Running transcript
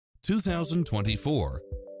2024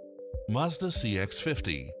 Mazda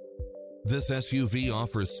CX-50. This SUV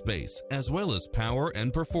offers space as well as power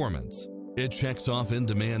and performance. It checks off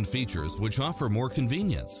in-demand features which offer more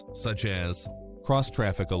convenience, such as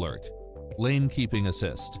cross-traffic alert, lane keeping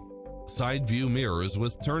assist, side view mirrors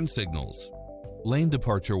with turn signals, lane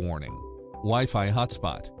departure warning, Wi-Fi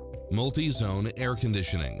hotspot, multi-zone air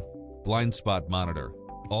conditioning, blind spot monitor,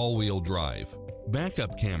 all-wheel drive,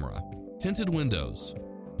 backup camera, tinted windows,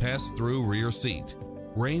 pass-through rear seat,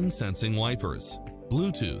 rain-sensing wipers,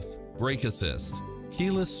 Bluetooth, brake assist,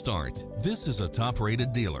 keyless start. This is a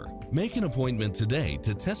top-rated dealer. Make an appointment today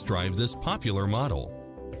to test drive this popular model.